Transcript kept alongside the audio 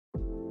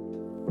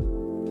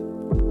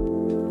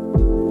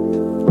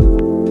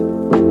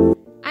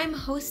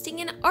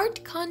hosting an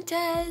art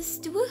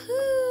contest.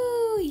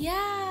 Woohoo!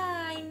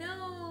 Yeah, I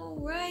know,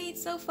 right?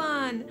 So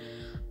fun.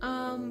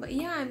 But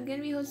yeah, I'm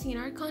gonna be hosting an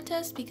art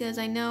contest because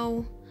I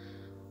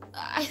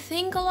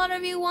think a lot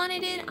of you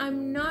wanted it.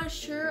 I'm not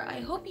sure.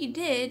 I hope you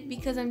did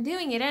because I'm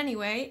doing it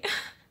anyway.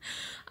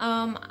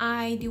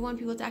 I do want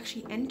people to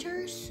actually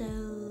enter,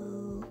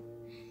 so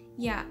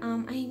yeah,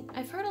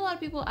 I've heard a lot of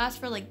people ask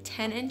for like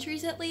 10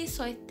 entries at least,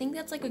 so I think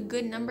that's like a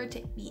good number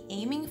to be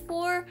aiming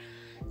for.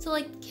 So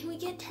like, can we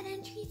get 10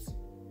 entries?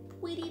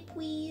 Pretty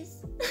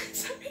please.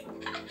 Sorry.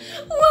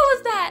 What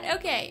was that?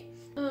 Okay.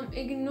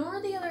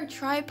 Ignore the other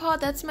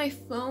tripod, that's my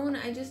phone.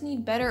 I just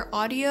need better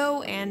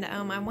audio, and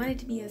I want it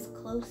to be as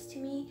close to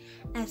me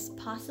as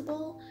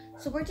possible.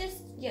 So we're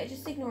just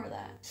ignore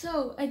that.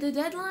 So the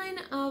deadline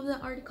of the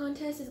art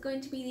contest is going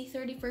to be the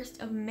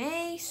 31st of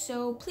May.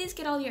 So please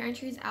get all your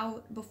entries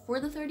out before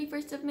the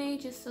 31st of May,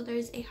 just so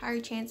there's a higher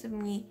chance of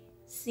me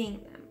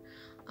seeing them.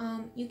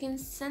 You can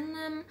send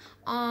them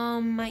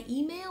on my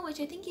email, which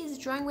I think is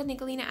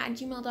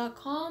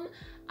drawingwithnikolina@gmail.com.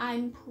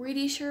 I'm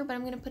pretty sure, but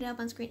I'm gonna put it up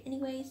on screen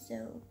anyway.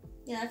 So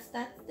yeah,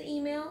 that's the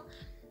email.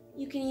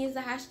 You can use the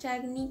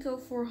hashtag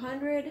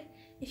Nico400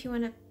 if you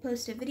want to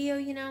post a video,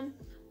 you know.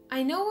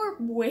 I know we're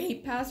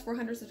way past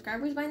 400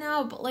 subscribers by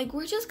now, but like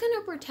we're just gonna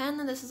pretend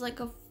that this is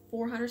like a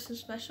 400 sub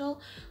special.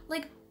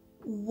 Like,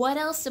 what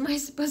else am I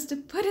supposed to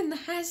put in the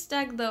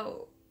hashtag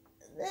though?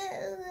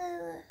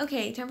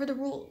 Okay, time for the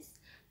rules.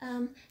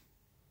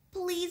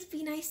 Please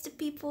be nice to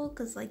people,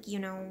 because like, you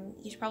know,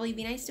 you should probably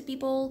be nice to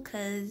people,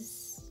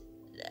 because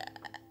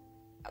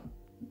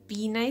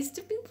be nice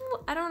to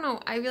people? I don't know,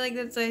 I feel like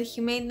that's a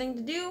humane thing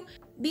to do.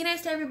 Be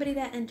nice to everybody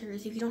that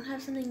enters. If you don't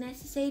have something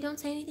nice to say, don't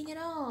say anything at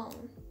all.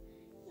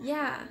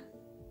 Yeah.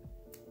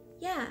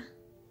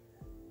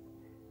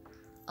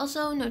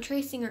 Also, no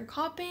tracing or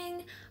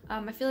copying.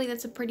 I feel like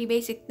that's a pretty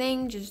basic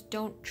thing. Just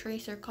don't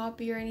trace or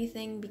copy or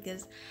anything,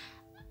 because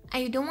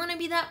I don't want to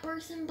be that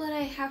person, but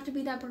I have to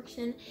be that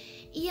person.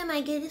 Yeah,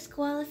 might get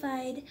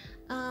disqualified.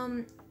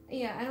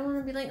 Yeah, I don't want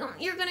to be like, oh,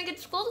 you're gonna get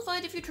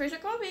disqualified if you trace or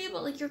copy,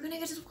 but like, you're gonna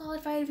get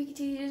disqualified if you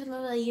continue to,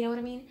 you know what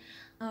I mean?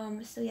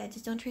 So yeah,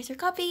 just don't trace or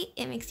copy.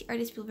 It makes the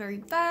artist feel very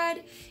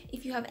bad.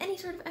 If you have any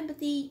sort of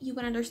empathy, you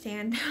would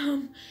understand.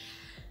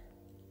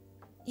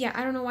 Yeah,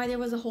 I don't know why there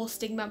was a whole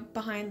stigma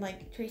behind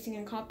like tracing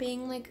and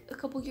copying like a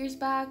couple years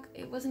back.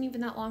 It wasn't even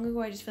that long ago.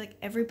 I just feel like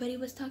everybody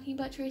was talking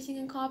about tracing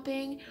and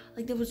copying.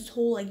 Like there was this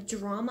whole like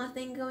drama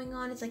thing going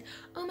on. It's like,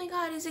 oh my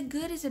god, is it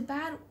good? Is it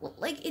bad? Well,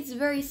 like, it's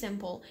very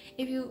simple.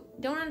 If you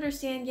don't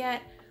understand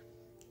yet,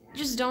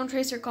 just don't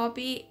trace or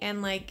copy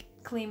and like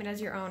claim it as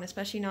your own,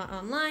 especially not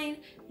online,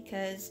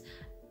 because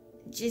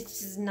it's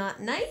just not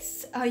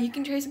nice. You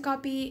can trace and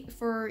copy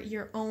for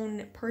your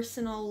own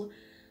personal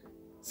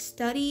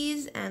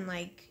studies and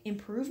like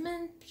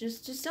improvement.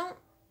 Just don't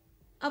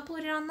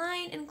upload it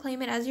online and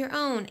claim it as your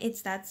own.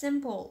 It's that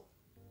simple.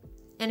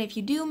 And if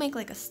you do make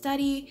like a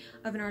study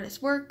of an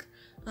artist's work,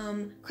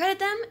 credit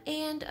them,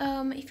 and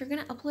if you're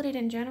gonna upload it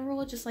in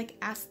general, just like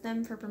ask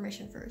them for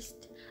permission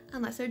first,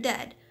 unless they're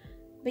dead.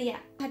 But yeah,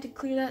 I had to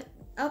clear that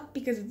up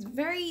because it's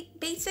very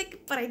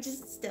basic, but I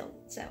just still,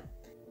 so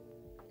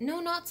no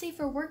not safe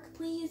for work,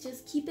 please.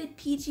 Just keep it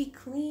PG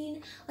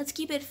clean. Let's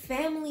keep it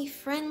family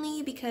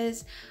friendly,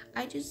 because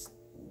I just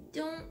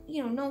don't,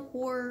 you know, no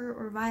horror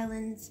or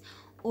violence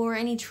or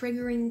any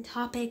triggering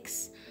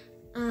topics.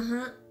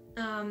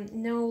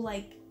 No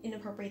like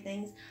inappropriate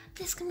things.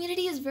 This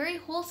community is very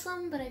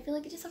wholesome, but I feel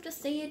like I just have to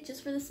say it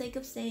just for the sake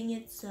of saying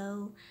it.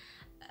 So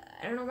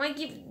I don't know why I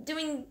keep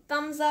doing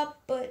thumbs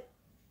up, but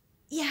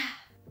yeah.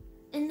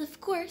 And of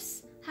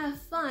course,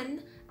 have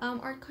fun.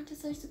 Art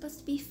contests are supposed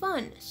to be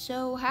fun,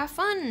 so have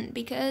fun,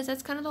 because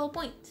that's kind of the whole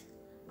point.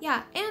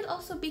 Yeah, and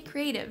also be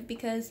creative,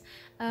 because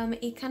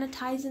it kind of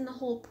ties in the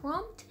whole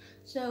prompt.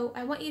 So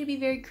I want you to be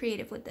very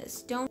creative with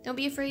this. Don't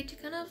be afraid to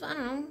kind of, I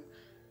don't know,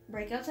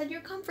 break outside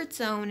your comfort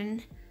zone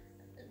and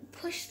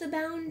push the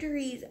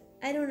boundaries.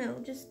 I don't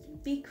know, just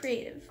be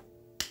creative.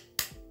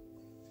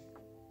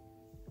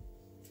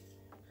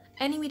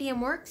 Any medium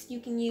works. You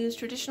can use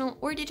traditional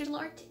or digital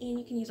art, and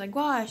you can use like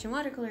gouache and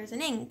watercolors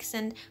and inks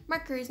and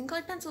markers and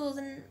colored pencils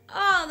and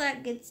all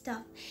that good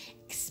stuff.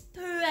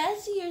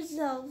 Express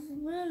yourself.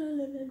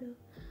 You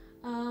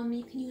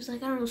can use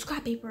like, I don't know,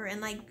 scrap paper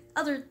and like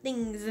other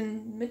things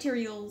and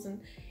materials, and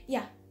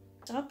yeah.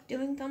 Stop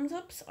doing thumbs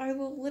ups. I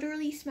will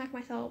literally smack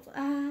myself.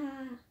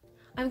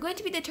 I'm going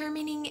to be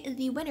determining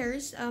the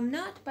winners,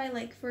 not by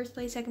like first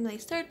place, second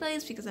place, third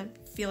place, because I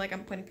feel like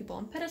I'm putting people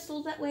on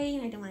pedestals that way,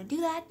 and I don't want to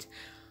do that.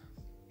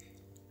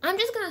 I'm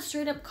just gonna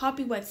straight up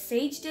copy what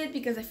Sage did,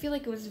 because I feel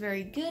like it was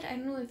very good. I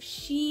don't know if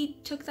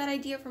she took that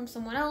idea from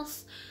someone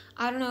else.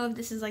 I don't know if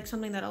this is like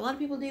something that a lot of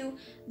people do,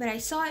 but I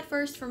saw it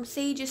first from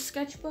Sage's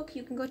sketchbook.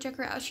 You can go check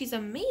her out. She's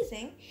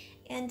amazing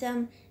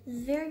and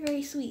very,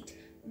 very sweet.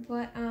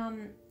 But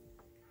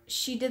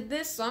she did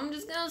this, so I'm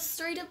just gonna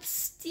straight up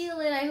steal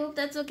it. I hope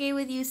that's okay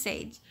with you,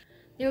 Sage.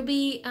 There will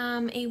be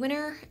a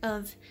winner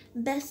of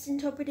best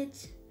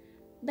interpretation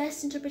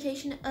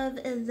of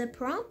the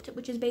prompt,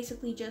 which is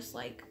basically just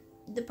like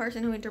the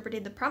person who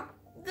interpreted the prompt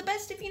the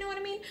best, if you know what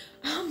I mean.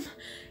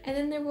 And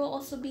then there will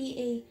also be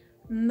a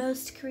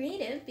most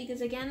creative,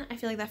 because again, I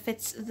feel like that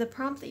fits the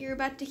prompt that you're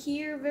about to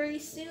hear very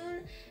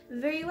soon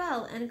very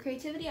well. And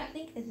creativity, I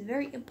think, is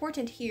very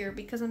important here,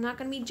 because I'm not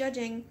going to be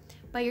judging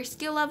by your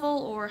skill level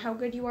or how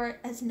good you are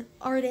as an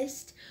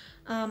artist.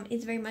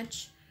 It's very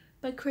much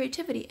by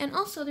creativity. And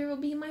also there will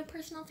be my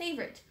personal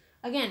favorite.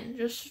 Again,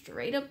 just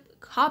straight up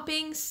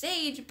copying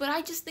Sage, but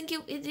I just think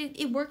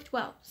it worked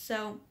well.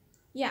 So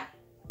yeah.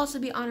 Also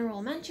be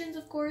honorable mentions,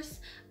 of course.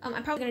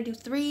 I'm probably gonna do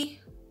 3.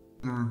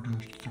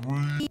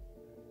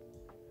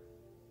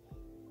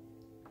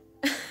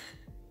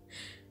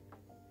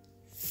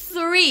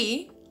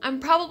 I'm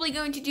probably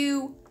going to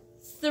do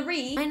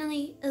 3.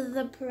 Finally,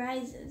 the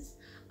prizes.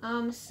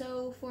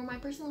 So for my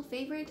personal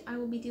favorite, I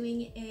will be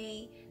doing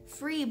a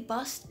free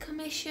bust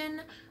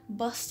commission,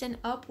 bustin'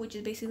 up, which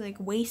is basically like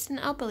wasting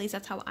up, at least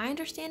that's how I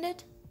understand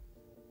it.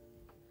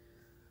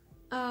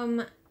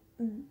 I'm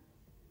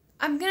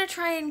gonna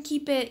try and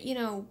keep it, you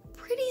know,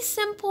 pretty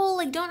simple.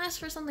 Like, don't ask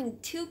for something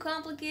too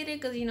complicated,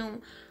 because, you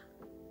know,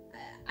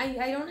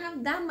 I don't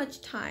have that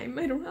much time.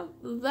 I don't have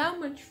that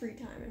much free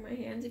time in my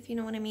hands, if you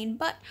know what I mean.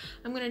 But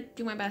I'm gonna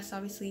do my best,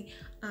 obviously.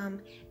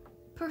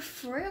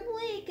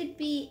 Preferably it could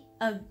be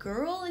a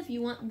girl. If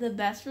you want the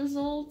best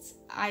results,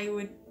 I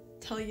would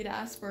tell you to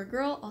ask for a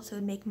girl. Also,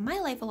 it'd make my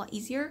life a lot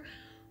easier.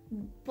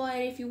 But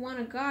if you want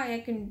a guy,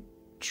 I can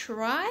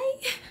try.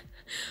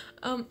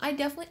 I'm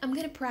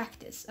gonna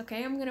practice,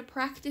 okay? I'm gonna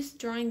practice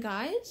drawing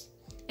guys,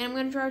 and I'm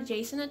gonna draw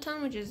Jason a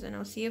ton, which is an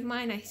OC of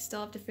mine. I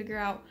still have to figure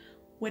out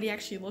what he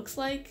actually looks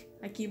like.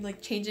 I keep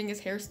like changing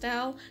his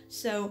hairstyle,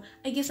 so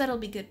I guess that'll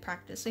be good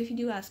practice. So if you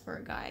do ask for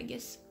a guy, I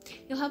guess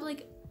you'll have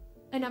like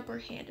an upper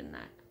hand in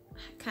that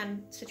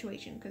kind of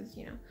situation, because,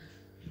 you know,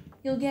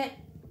 you'll get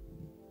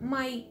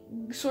my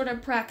sort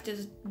of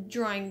practice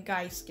drawing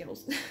guy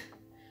skills.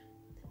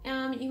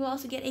 You will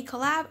also get a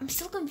collab. I'm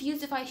still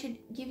confused if I should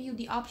give you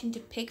the option to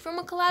pick from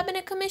a collab and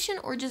a commission,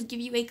 or just give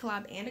you a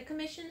collab and a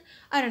commission.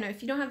 I don't know.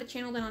 If you don't have the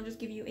channel, then I'll just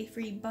give you a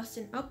free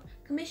bustin' up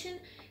commission,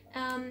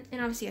 and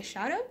obviously a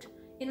shout out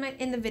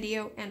in the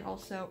video. And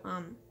also,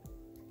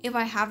 if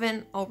I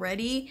haven't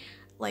already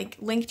like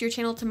linked your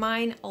channel to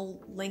mine,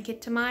 I'll link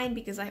it to mine,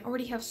 because I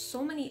already have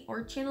so many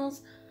art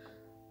channels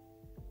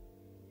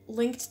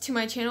linked to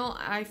my channel.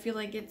 I feel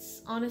like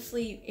it's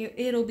honestly,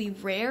 it'll be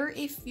rare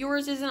if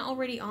yours isn't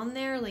already on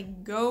there.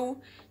 Like,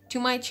 go to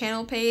my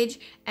channel page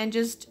and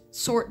just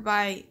sort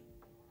by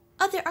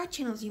other art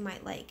channels you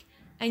might like,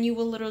 and you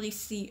will literally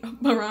see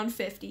around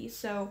 50.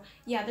 So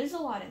yeah, there's a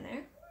lot in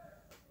there.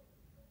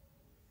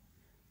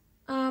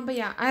 But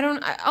yeah,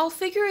 I'll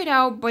figure it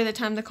out by the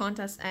time the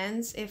contest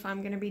ends, if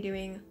I'm gonna be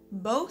doing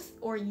both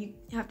or you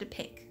have to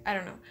pick. I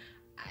don't know.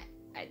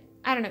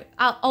 I don't know.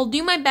 I'll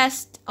do my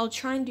best. I'll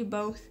try and do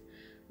both,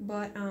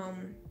 but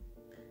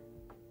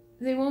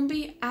they won't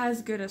be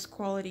as good as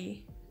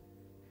quality.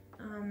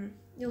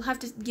 You'll have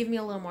to give me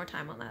a little more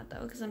time on that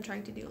though, because I'm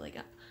trying to do like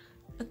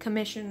a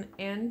commission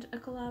and a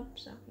collab.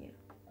 So yeah.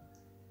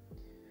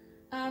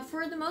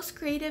 For the most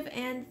creative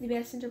and the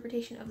best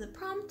interpretation of the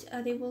prompt,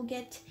 they will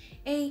get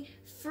a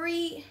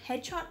free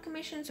headshot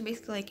commission. So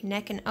basically like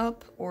neck and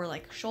up, or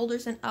like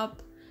shoulders and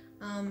up.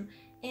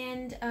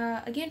 And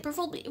again,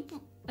 preferably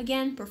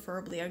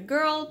a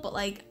girl, but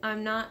like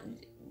I'm not,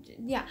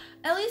 yeah,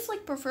 at least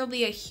like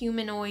preferably a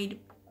humanoid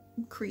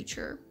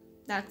creature.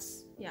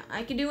 That's, yeah,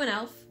 I can do an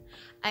elf.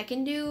 I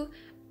can do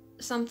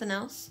something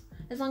else.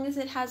 As long as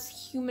it has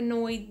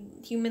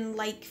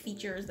human-like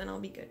features, then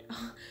I'll be good.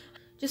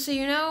 Just so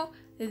you know,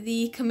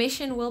 the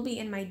commission will be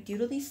in my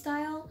doodly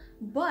style,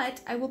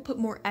 but I will put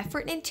more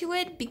effort into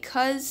it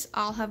because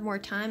I'll have more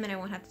time and I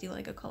won't have to do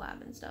like a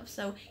collab and stuff.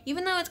 So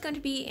even though it's going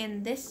to be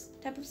in this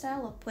type of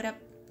style,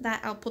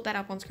 I'll put that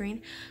up on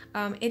screen.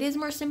 It is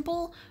more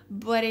simple,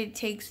 but it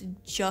takes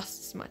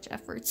just as much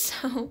effort.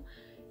 So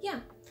yeah.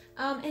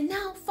 And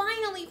now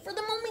finally, for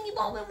the moment you've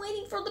all been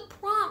waiting for, the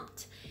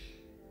prompt.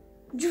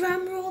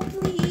 Drum roll,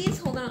 please.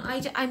 Hold on.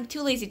 I'm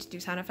too lazy to do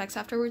sound effects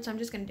afterwards, so I'm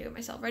just gonna do it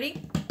myself.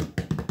 Ready?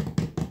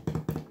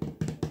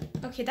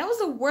 Okay, that was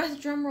the worst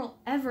drum roll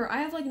ever.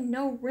 I have like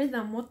no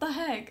rhythm. What the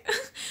heck?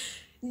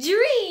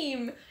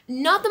 Dream!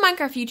 Not the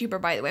Minecraft YouTuber,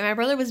 by the way. My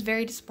brother was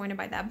very disappointed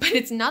by that, but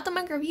it's not the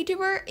Minecraft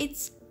YouTuber.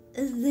 It's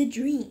the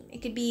dream.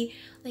 It could be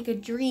like a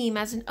dream,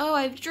 as in, oh,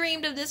 I've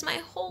dreamed of this my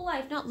whole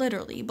life. Not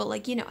literally, but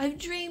like, you know, I've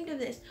dreamed of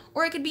this.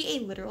 Or it could be a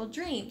literal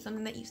dream,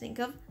 something that you think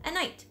of at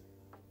night.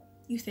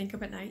 You think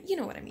of at night, you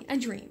know what I mean, a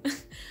dream.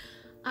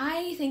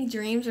 I think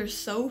dreams are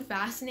so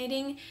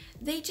fascinating.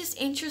 They just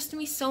interest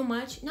me so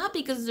much, not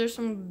because there's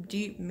some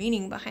deep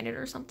meaning behind it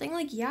or something.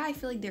 Like, yeah, I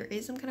feel like there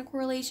is some kind of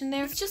correlation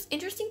there. It's just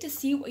interesting to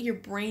see what your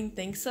brain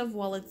thinks of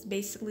while it's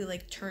basically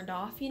like turned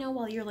off, you know,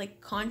 while your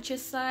like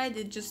conscious side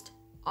is just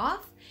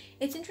off.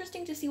 It's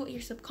interesting to see what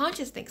your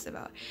subconscious thinks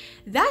about.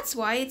 That's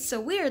why it's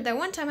so weird that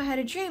one time I had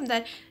a dream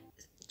that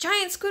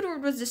giant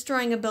Squidward was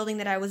destroying a building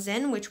that I was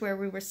in, where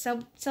we were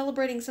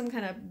celebrating some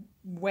kind of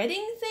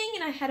wedding thing,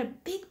 and I had a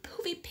big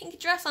poofy pink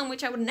dress on,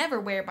 which I would never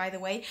wear, by the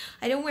way.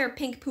 I don't wear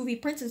pink poofy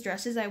princess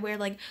dresses. I wear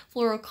like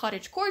floral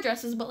cottagecore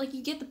dresses, but like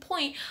you get the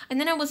point. And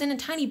then I was in a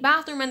tiny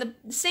bathroom, and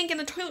the sink and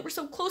the toilet were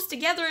so close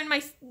together, and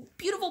my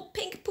beautiful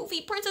pink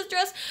poofy princess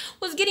dress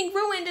was getting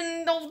ruined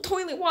in all the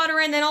toilet water,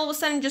 and then all of a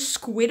sudden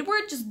just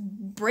Squidward just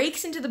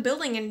breaks into the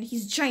building, and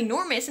he's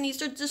ginormous, and he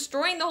starts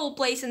destroying the whole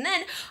place, and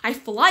then I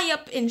fly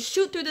up and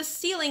shoot through the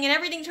ceiling, and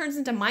everything turns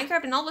into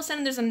Minecraft, and all of a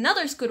sudden there's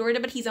another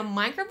Squidward, but he's a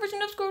Minecraft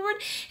version of Squidward,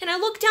 and I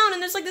look down,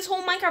 and there's like this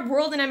whole Minecraft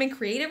world, and I'm in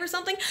creative or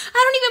something.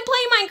 I don't even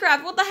play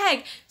Minecraft, what the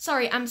heck?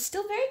 Sorry, I'm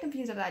still very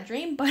confused of that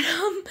dream, but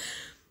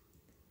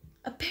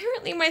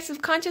apparently my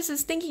subconscious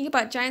is thinking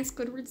about giant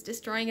Squidwards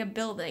destroying a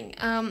building.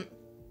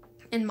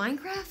 In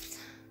Minecraft?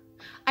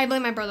 I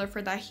blame my brother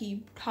for that.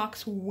 He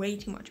talks way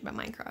too much about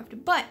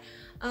Minecraft. But,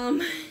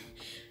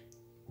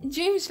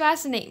 dreams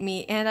fascinate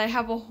me, and I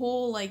have a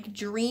whole, like,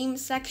 dream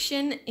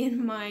section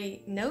in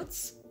my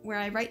notes where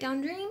I write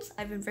down dreams.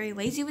 I've been very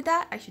lazy with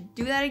that. I should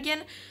do that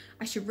again.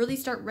 I should really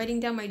start writing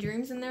down my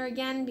dreams in there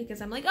again,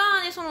 because I'm like,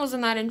 oh, this one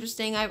wasn't that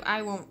interesting.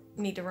 I won't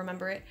need to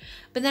remember it.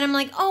 But then I'm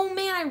like, oh,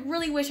 man, I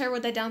really wish I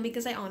wrote that down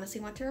because I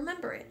honestly want to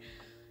remember it.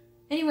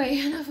 Anyway,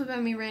 enough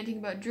about me ranting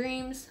about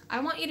dreams. I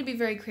want you to be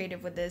very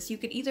creative with this. You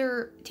could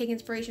either take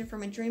inspiration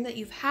from a dream that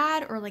you've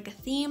had, or like a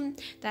theme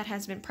that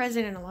has been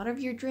present in a lot of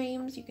your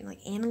dreams. You can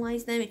like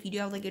analyze them. If you do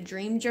have like a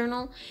dream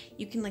journal,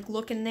 you can like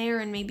look in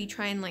there and maybe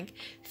try and like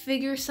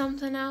figure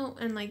something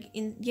out and like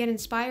get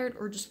inspired,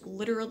 or just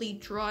literally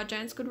draw a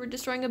giant Squidward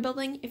destroying a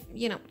building. If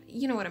you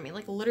know what I mean,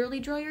 like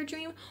literally draw your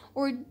dream,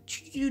 or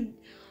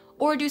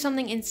do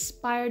something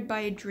inspired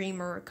by a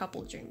dream or a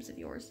couple dreams of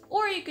yours.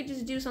 Or you could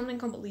just do something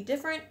completely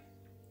different.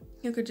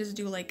 You could just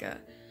do like a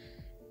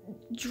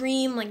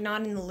dream, like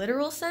not in the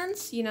literal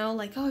sense, you know,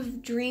 like, oh,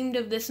 I've dreamed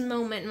of this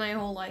moment in my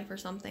whole life or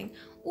something.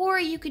 Or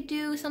you could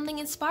do something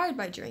inspired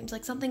by dreams,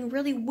 like something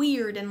really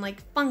weird and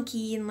like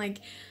funky and like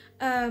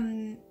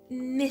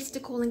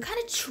mystical and kind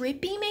of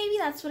trippy maybe.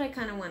 That's what I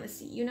kind of want to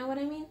see, you know what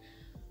I mean?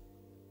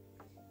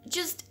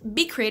 Just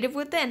be creative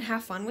with it and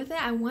have fun with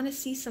it. I want to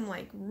see some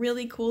like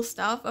really cool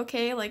stuff,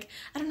 okay? Like,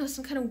 I don't know,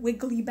 some kind of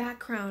wiggly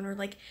background, or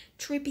like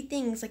trippy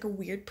things, like a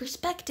weird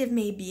perspective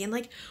maybe, and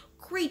like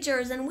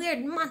creatures and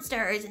weird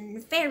monsters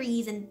and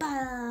fairies and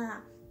blah.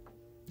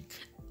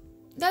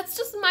 That's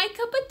just my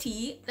cup of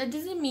tea. That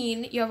doesn't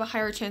mean you have a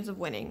higher chance of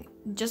winning.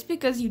 Just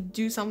because you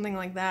do something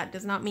like that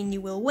does not mean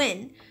you will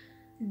win.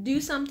 Do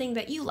something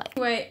that you like.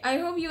 Anyway, I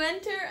hope you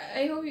enter.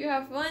 I hope you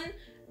have fun.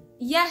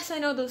 Yes, I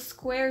know those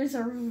squares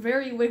are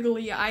very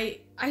wiggly.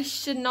 I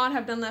should not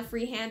have done that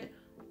freehand.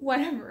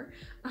 Whatever.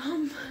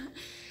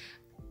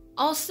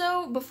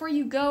 Also, before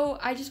you go,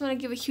 I just want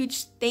to give a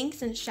huge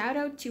thanks and shout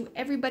out to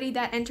everybody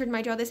that entered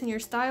my Draw This in Your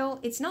Style.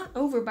 It's not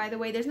over, by the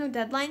way. There's no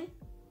deadline.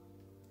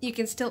 You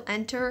can still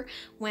enter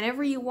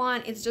whenever you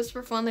want. It's just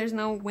for fun. There's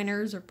no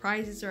winners or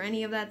prizes or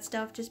any of that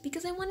stuff. Just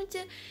because I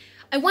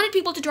wanted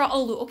people to draw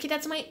Olu. Okay,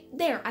 that's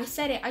I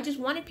said it. I just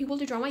wanted people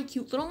to draw my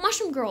cute little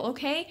mushroom girl,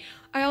 okay?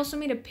 I also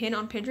made a pin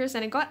on Pinterest,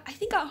 and it got, I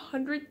think,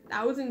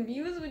 100,000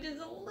 views, which is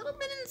a little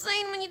bit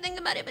insane when you think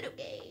about it, but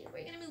okay,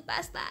 we're gonna move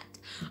past that.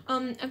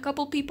 A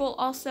couple people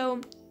also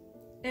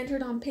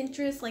entered on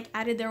Pinterest, like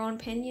added their own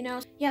pin, you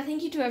know? Yeah,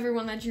 thank you to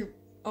everyone that drew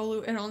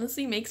Olu. It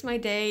honestly makes my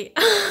day.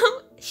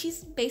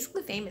 She's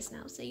basically famous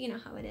now, so you know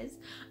how it is.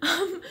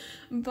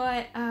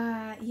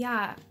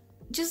 Yeah,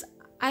 just,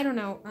 I don't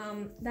know,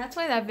 that's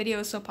why that video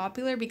is so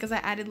popular, because I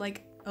added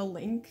like a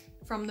link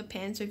from the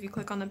pin. So if you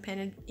click on the pin,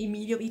 it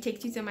immediately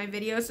takes you to my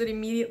video, so it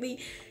immediately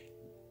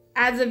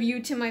adds a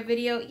view to my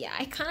video. Yeah,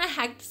 I kind of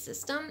hacked the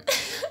system.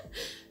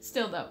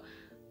 Still though,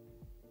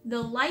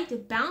 the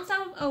light bounced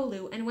out of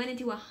Olu and went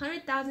into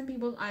 100,000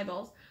 people's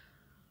eyeballs.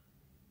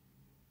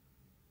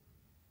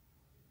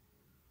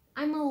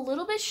 I'm a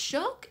little bit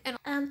shook,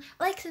 and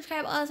like,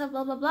 subscribe, all that stuff,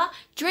 blah blah blah.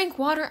 Drink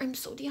water. I'm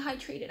so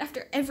dehydrated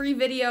after every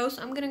video,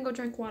 so I'm gonna go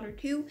drink water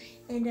too.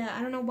 And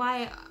I don't know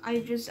why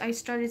I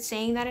started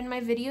saying that in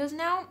my videos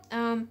now.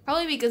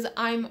 Probably because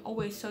I'm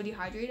always so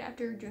dehydrated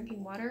after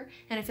drinking water,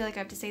 and I feel like I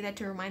have to say that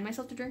to remind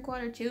myself to drink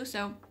water too.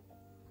 So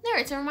there,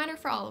 it's a reminder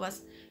for all of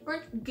us.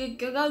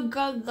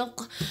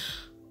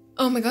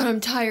 Oh my god, I'm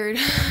tired.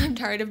 I'm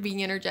tired of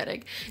being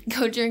energetic.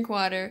 Go drink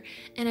water,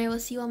 and I will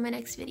see you on my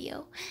next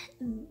video.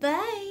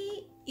 Bye.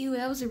 Ew,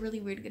 that was a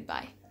really weird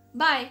goodbye.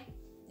 Bye.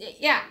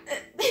 Yeah,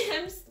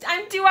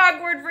 I'm too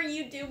awkward for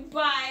YouTube.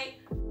 Bye.